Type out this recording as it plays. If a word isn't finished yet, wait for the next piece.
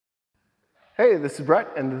Hey, this is Brett,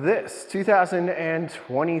 and this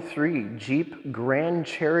 2023 Jeep Grand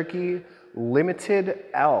Cherokee Limited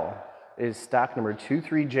L is stock number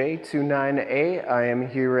 23J29A. I am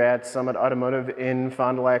here at Summit Automotive in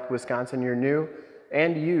Fond du Lac, Wisconsin, your new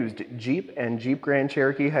and used Jeep and Jeep Grand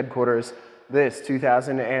Cherokee headquarters. This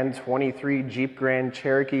 2023 Jeep Grand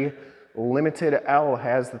Cherokee Limited L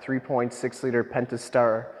has the 3.6-liter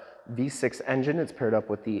Pentastar V6 engine. It's paired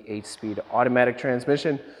up with the 8-speed automatic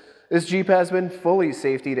transmission. This Jeep has been fully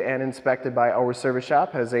safetied and inspected by our service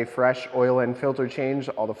shop, has a fresh oil and filter change.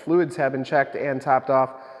 All the fluids have been checked and topped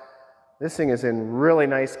off. This thing is in really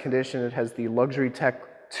nice condition. It has the Luxury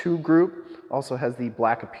Tech 2 group, also has the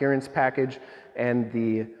black appearance package and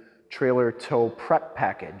the trailer tow prep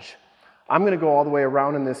package. I'm gonna go all the way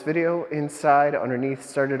around in this video, inside, underneath,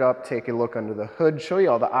 start it up, take a look under the hood, show you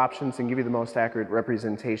all the options and give you the most accurate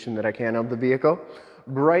representation that I can of the vehicle.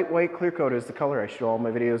 Bright white clear coat is the color. I shoot all my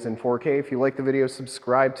videos in 4K. If you like the video,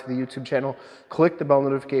 subscribe to the YouTube channel, click the bell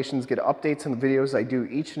notifications, get updates on the videos I do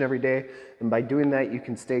each and every day. And by doing that, you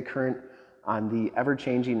can stay current on the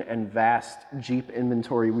ever-changing and vast Jeep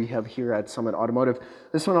inventory we have here at Summit Automotive.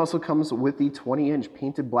 This one also comes with the 20-inch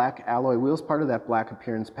painted black alloy wheels, part of that black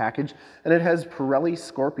appearance package. And it has Pirelli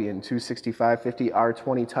Scorpion 265/50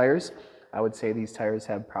 R20 tires. I would say these tires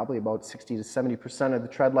have probably about 60 to 70% of the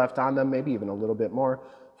tread left on them, maybe even a little bit more.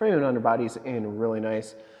 Frame and underbody's in really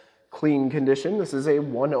nice, clean condition. This is a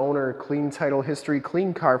one-owner, clean title history,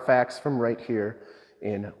 clean CARFAX from right here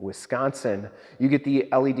in Wisconsin. You get the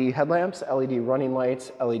LED headlamps, LED running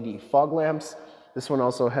lights, LED fog lamps. This one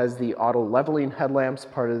also has the auto leveling headlamps,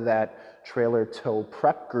 part of that trailer tow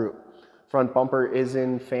prep group. Front bumper is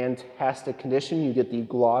in fantastic condition. You get the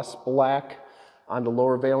gloss black on the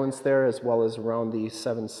lower valence there, as well as around the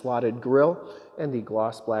 7-slotted grille and the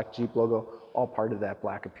gloss black Jeep logo, all part of that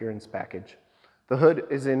black appearance package. The hood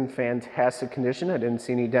is in fantastic condition. I didn't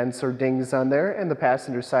see any dents or dings on there, and the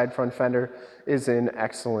passenger side front fender is in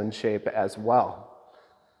excellent shape as well.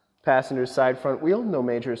 Passenger side front wheel, no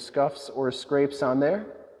major scuffs or scrapes on there.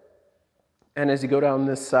 And as you go down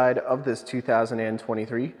this side of this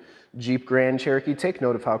 2023 Jeep Grand Cherokee, take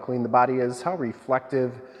note of how clean the body is, how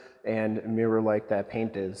reflective and mirror-like that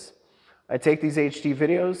paint is. I take these HD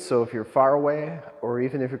videos, so if you're far away or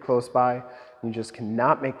even if you're close by, you just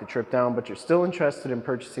cannot make the trip down, but you're still interested in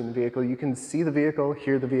purchasing the vehicle, you can see the vehicle,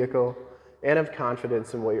 hear the vehicle, and have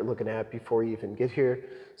confidence in what you're looking at before you even get here.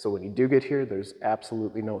 So when you do get here, there's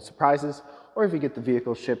absolutely no surprises, or if you get the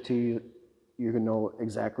vehicle shipped to you, you're gonna know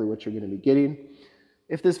exactly what you're gonna be getting.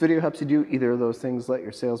 If this video helps you do either of those things, let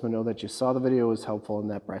your salesman know that you saw the video, was helpful,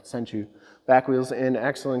 and that Brett sent you. Back wheel's in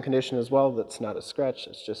excellent condition as well. That's not a scratch,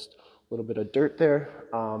 it's just a little bit of dirt there.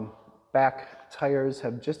 Back tires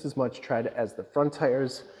have just as much tread as the front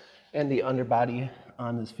tires, and the underbody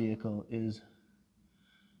on this vehicle is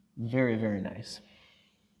very, very nice.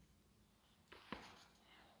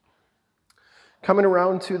 Coming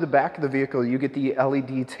around to the back of the vehicle, you get the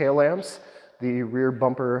LED tail lamps, the rear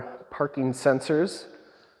bumper parking sensors.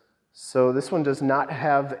 So this one does not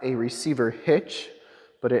have a receiver hitch,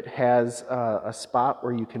 but it has a spot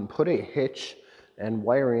where you can put a hitch and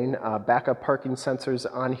wiring, backup parking sensors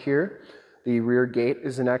on here. The rear gate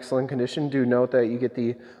is in excellent condition. Do note that you get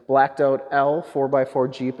the blacked out L 4x4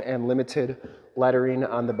 Jeep and Limited lettering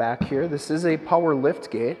on the back here. This is a power lift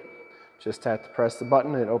gate. Just have to press the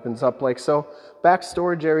button, it opens up like so. Back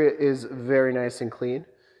storage area is very nice and clean.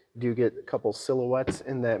 You do get a couple silhouettes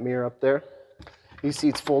in that mirror up there. These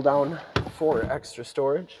seats fold down for extra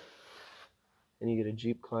storage. And you get a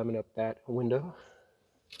Jeep climbing up that window.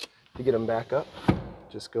 To get them back up,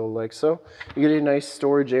 just go like so. You get a nice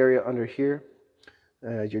storage area under here.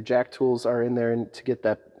 Your jack tools are in there, and to get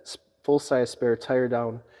that full-size spare tire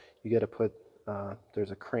down, you got to put,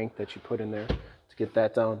 there's a crank that you put in there to get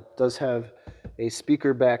that down. It does have a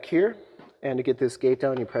speaker back here, and to get this gate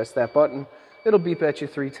down, you press that button. It'll beep at you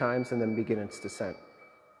 3 times and then begin its descent.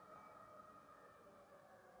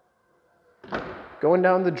 Going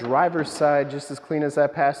down the driver's side, just as clean as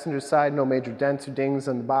that passenger side, no major dents or dings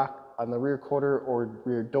on the rear quarter or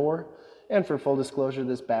rear door. And for full disclosure,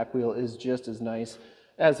 this back wheel is just as nice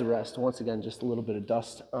as the rest. Once again, just a little bit of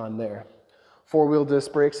dust on there. 4-wheel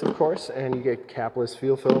disc brakes, of course, and you get capless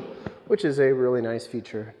fuel fill, which is a really nice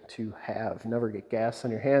feature to have. Never get gas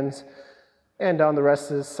on your hands. And down the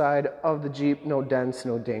rest of the side of the Jeep, no dents,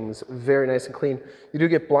 no dings, very nice and clean. You do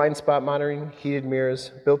get blind spot monitoring, heated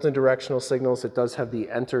mirrors, built-in directional signals. It does have the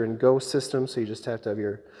enter and go system, so you just have to have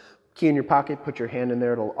your key in your pocket, put your hand in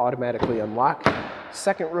there, it'll automatically unlock.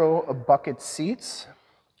 Second row of bucket seats,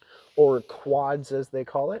 or quads as they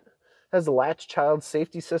call it. Has a latch child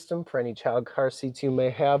safety system for any child car seats you may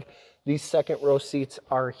have. These second row seats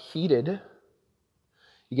are heated.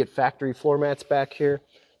 You get factory floor mats back here,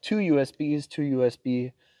 2 USBs, 2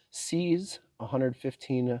 USB-Cs,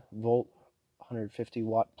 115 volt, 150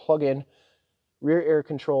 watt plug-in, rear air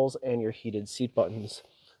controls, and your heated seat buttons.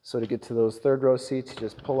 So to get to those third row seats, you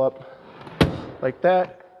just pull up like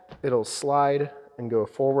that. It'll slide and go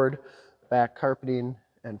forward. Back carpeting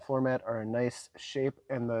and floor mat are in nice shape,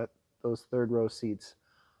 and those third row seats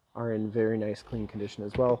are in very nice clean condition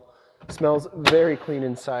as well. Smells very clean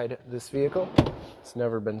inside this vehicle. It's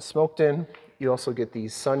never been smoked in. You also get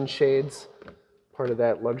these sunshades, part of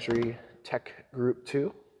that luxury tech group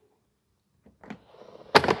too.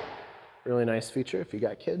 Really nice feature if you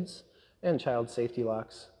got kids, and child safety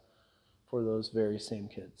locks for those very same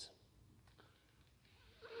kids.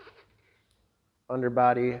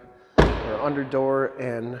 Underbody or under door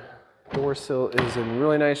and door sill is in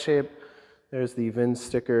really nice shape. There's the VIN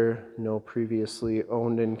sticker, no previously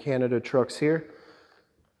owned in Canada trucks here.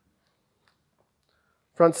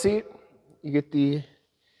 Front seat, you get the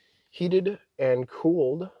heated and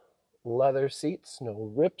cooled leather seats,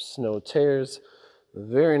 no rips, no tears,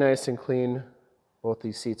 very nice and clean. Both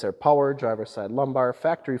these seats are power, driver's side lumbar,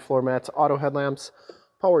 factory floor mats, auto headlamps,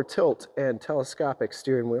 power tilt, and telescopic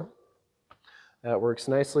steering wheel. That works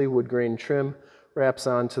nicely. Wood grain trim wraps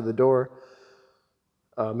onto the door.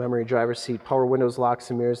 Memory driver's seat, power windows,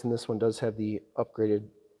 locks, and mirrors, and this one does have the upgraded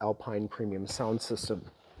Alpine premium sound system.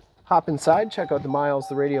 Hop inside, check out the miles,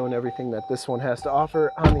 the radio, and everything that this one has to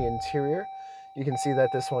offer on the interior. You can see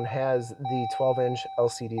that this one has the 12-inch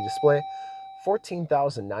LCD display,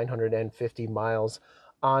 14,950 miles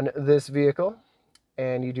on this vehicle,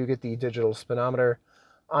 and you do get the digital speedometer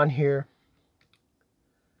on here,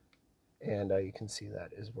 and you can see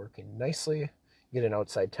that is working nicely. You get an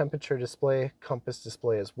outside temperature display, compass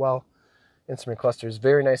display as well. Instrument cluster is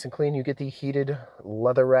very nice and clean. You get the heated,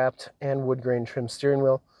 leather-wrapped, and wood grain trim steering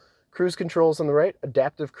wheel. Cruise controls on the right,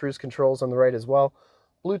 adaptive cruise controls on the right as well.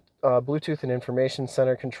 Bluetooth and information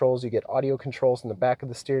center controls. You get audio controls in the back of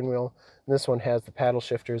the steering wheel. And this one has the paddle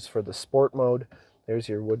shifters for the sport mode. There's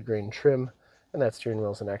your wood grain trim, and that steering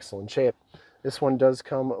wheel is in excellent shape. This one does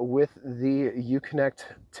come with the Uconnect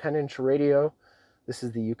 10-inch radio. This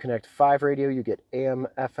is the Uconnect 5 radio. You get AM,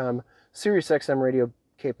 FM, Sirius XM radio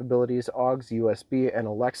capabilities, AUX, USB, and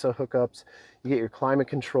Alexa hookups. You get your climate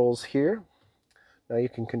controls here. Now you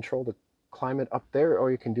can control the climate up there,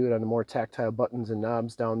 or you can do it on the more tactile buttons and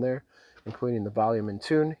knobs down there, including the volume and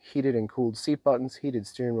tune, heated and cooled seat buttons, heated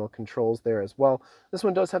steering wheel controls there as well. This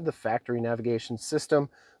one does have the factory navigation system.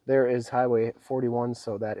 There is Highway 41,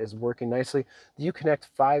 so that is working nicely. The Uconnect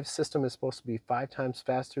 5 system is supposed to be 5 times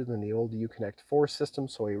faster than the old Uconnect 4 system,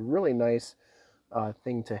 so a really nice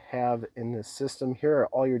thing to have in this system. Here are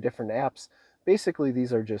all your different apps. Basically,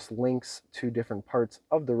 these are just links to different parts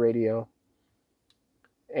of the radio.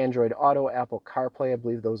 Android Auto, Apple CarPlay, I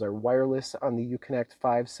believe those are wireless on the Uconnect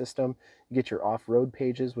 5 system. You get your off-road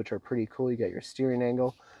pages, which are pretty cool. You get your steering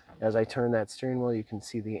angle. As I turn that steering wheel, you can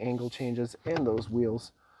see the angle changes, and those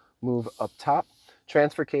wheels move up top.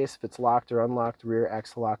 Transfer case, if it's locked or unlocked, rear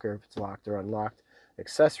axle locker, if it's locked or unlocked.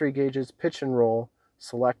 Accessory gauges, pitch and roll,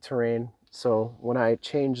 Selec-Terrain. So when I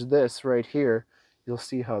change this right here, you'll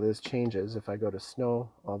see how this changes. If I go to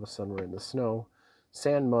snow, all of a sudden we're in the snow.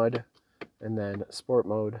 Sand, mud, and then sport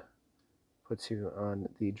mode puts you on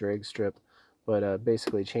the drag strip, but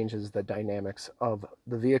basically changes the dynamics of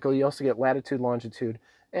the vehicle. You also get latitude, longitude,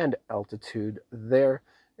 and altitude there,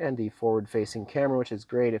 and the forward-facing camera, which is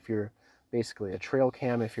great if you're basically a trail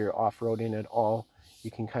cam. If you're off-roading at all, you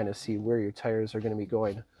can kind of see where your tires are going to be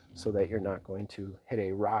going so that you're not going to hit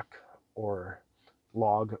a rock or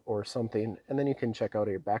log or something. And then you can check out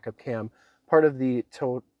your backup cam. Part of the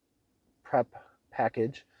tow prep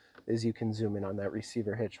package is you can zoom in on that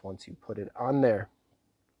receiver hitch once you put it on there.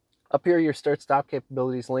 Up here, your start-stop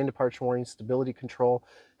capabilities, lane departure warning, stability control,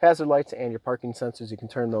 hazard lights, and your parking sensors. You can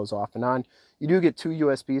turn those off and on. You do get 2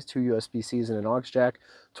 USBs, 2 USB-Cs, and an aux jack,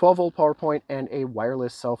 12-volt power point, and a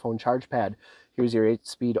wireless cell phone charge pad. Here's your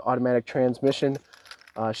 8-speed automatic transmission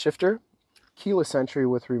shifter, keyless entry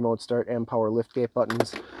with remote start and power liftgate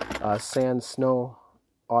buttons, sand, snow,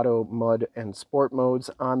 auto, mud, and sport modes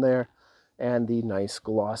on there, and the nice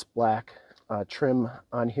gloss black trim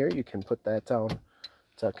on here. You can put that down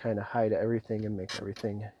to kind of hide everything and make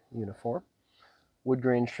everything uniform. Wood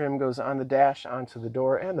grain trim goes on the dash, onto the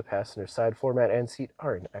door, and the passenger side floor mat and seat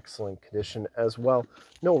are in excellent condition as well.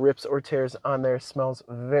 No rips or tears on there. Smells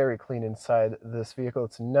very clean inside this vehicle.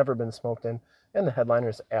 It's never been smoked in, and the headliner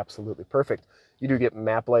is absolutely perfect. You do get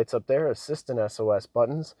map lights up there, assist and SOS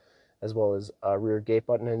buttons, as well as a rear gate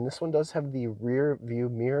button. And this one does have the rear view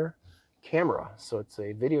mirror camera. So it's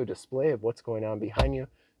a video display of what's going on behind you.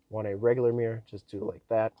 Want a regular mirror, just do it like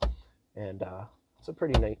that. And it's a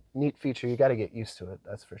pretty neat feature. You got to get used to it,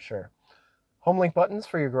 that's for sure. Homelink buttons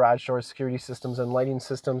for your garage door security systems and lighting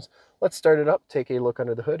systems. Let's start it up, take a look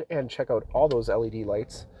under the hood, and check out all those LED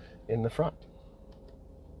lights in the front.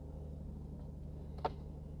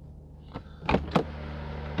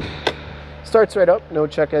 Starts right up, no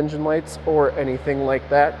check engine lights or anything like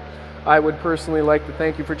that. I would personally like to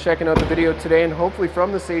thank you for checking out the video today, and hopefully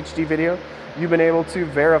from this HD video, you've been able to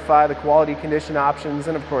verify the quality, condition options,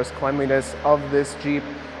 and of course cleanliness of this Jeep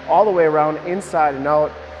all the way around, inside and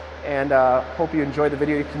out. And hope you enjoyed the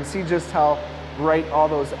video. You can see just how bright all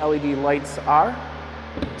those LED lights are.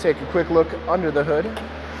 Take a quick look under the hood.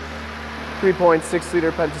 3.6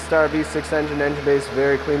 liter Pentastar V6 engine base,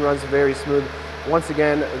 very clean, runs very smooth. Once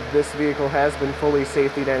again, this vehicle has been fully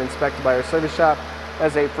safetied and inspected by our service shop.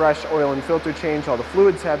 Has a fresh oil and filter change. All the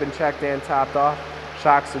fluids have been checked and topped off.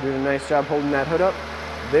 Shocks are doing a nice job holding that hood up.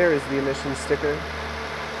 There is the emissions sticker.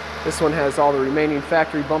 This one has all the remaining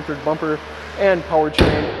factory bumper and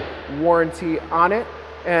powertrain warranty on it,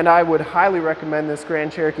 and I would highly recommend this Grand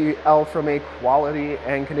Cherokee L from a quality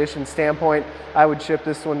and condition standpoint. I would ship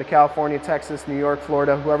this one to California, Texas, New York,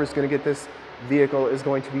 Florida. Whoever's going to get this vehicle is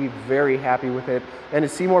going to be very happy with it. And to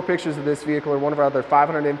see more pictures of this vehicle or one of our other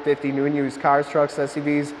 550 new and used cars, trucks,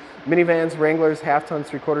 SUVs, minivans, Wranglers, half tons,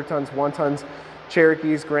 3/4 tons, 1 tons,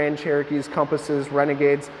 Cherokees, Grand Cherokees, Compasses,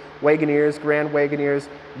 Renegades, Wagoneers, Grand Wagoneers,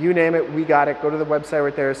 you name it, we got it. Go to the website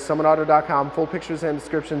right there, summitauto.com. Full pictures and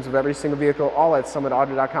descriptions of every single vehicle, all at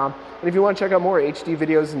summitauto.com. And if you want to check out more HD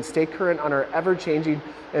videos and stay current on our ever-changing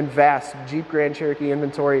and vast Jeep Grand Cherokee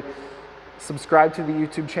inventory, subscribe to the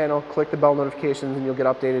YouTube channel, click the bell notifications, and you'll get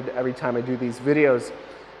updated every time I do these videos.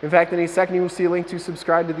 In fact, in a second, you will see a link to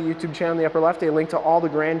subscribe to the YouTube channel in the upper left, a link to all the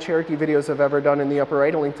Grand Cherokee videos I've ever done in the upper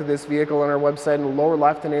right, a link to this vehicle on our website in the lower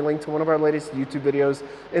left, and a link to one of our latest YouTube videos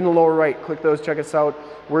in the lower right. Click those, check us out.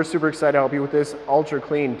 We're super excited to help you with this ultra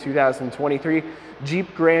clean 2023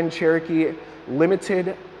 Jeep Grand Cherokee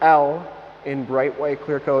Limited L in bright white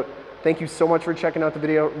clear coat. Thank you so much for checking out the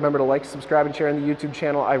video. Remember to like, subscribe, and share on the YouTube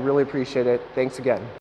channel. I really appreciate it. Thanks again.